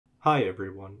Hi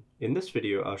everyone. In this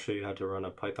video, I'll show you how to run a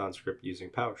Python script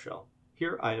using PowerShell.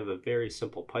 Here I have a very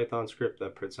simple Python script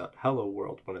that prints out hello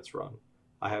world when it's run.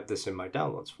 I have this in my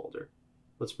downloads folder.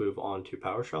 Let's move on to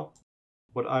PowerShell.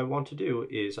 What I want to do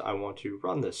is I want to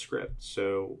run this script.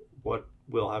 So what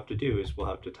we'll have to do is we'll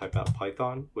have to type out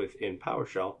Python within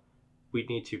PowerShell. We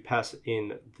need to pass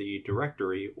in the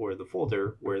directory or the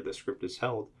folder where the script is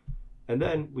held. And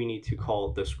then we need to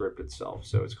call the script itself.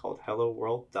 So it's called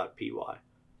helloworld.py.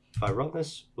 If I run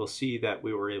this, we'll see that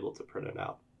we were able to print it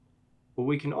out. What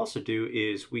we can also do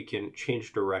is we can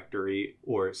change directory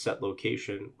or set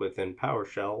location within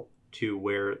PowerShell to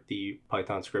where the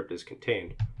Python script is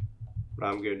contained. What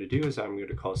I'm going to do is I'm going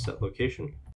to call set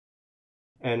location,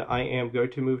 and I am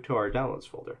going to move to our downloads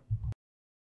folder.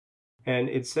 And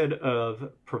instead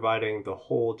of providing the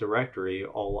whole directory,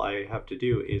 all I have to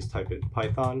do is type in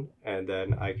Python, and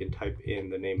then I can type in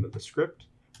the name of the script,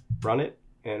 run it,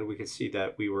 and we can see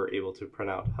that we were able to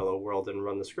print out hello world and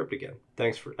run the script again.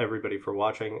 Thanks for everybody for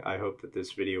watching. I hope that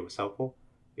this video was helpful.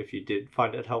 If you did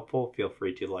find it helpful, feel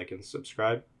free to like and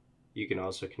subscribe. You can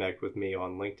also connect with me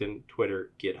on LinkedIn,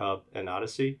 Twitter, GitHub, and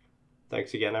Odyssey.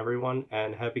 Thanks again, everyone,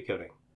 and happy coding.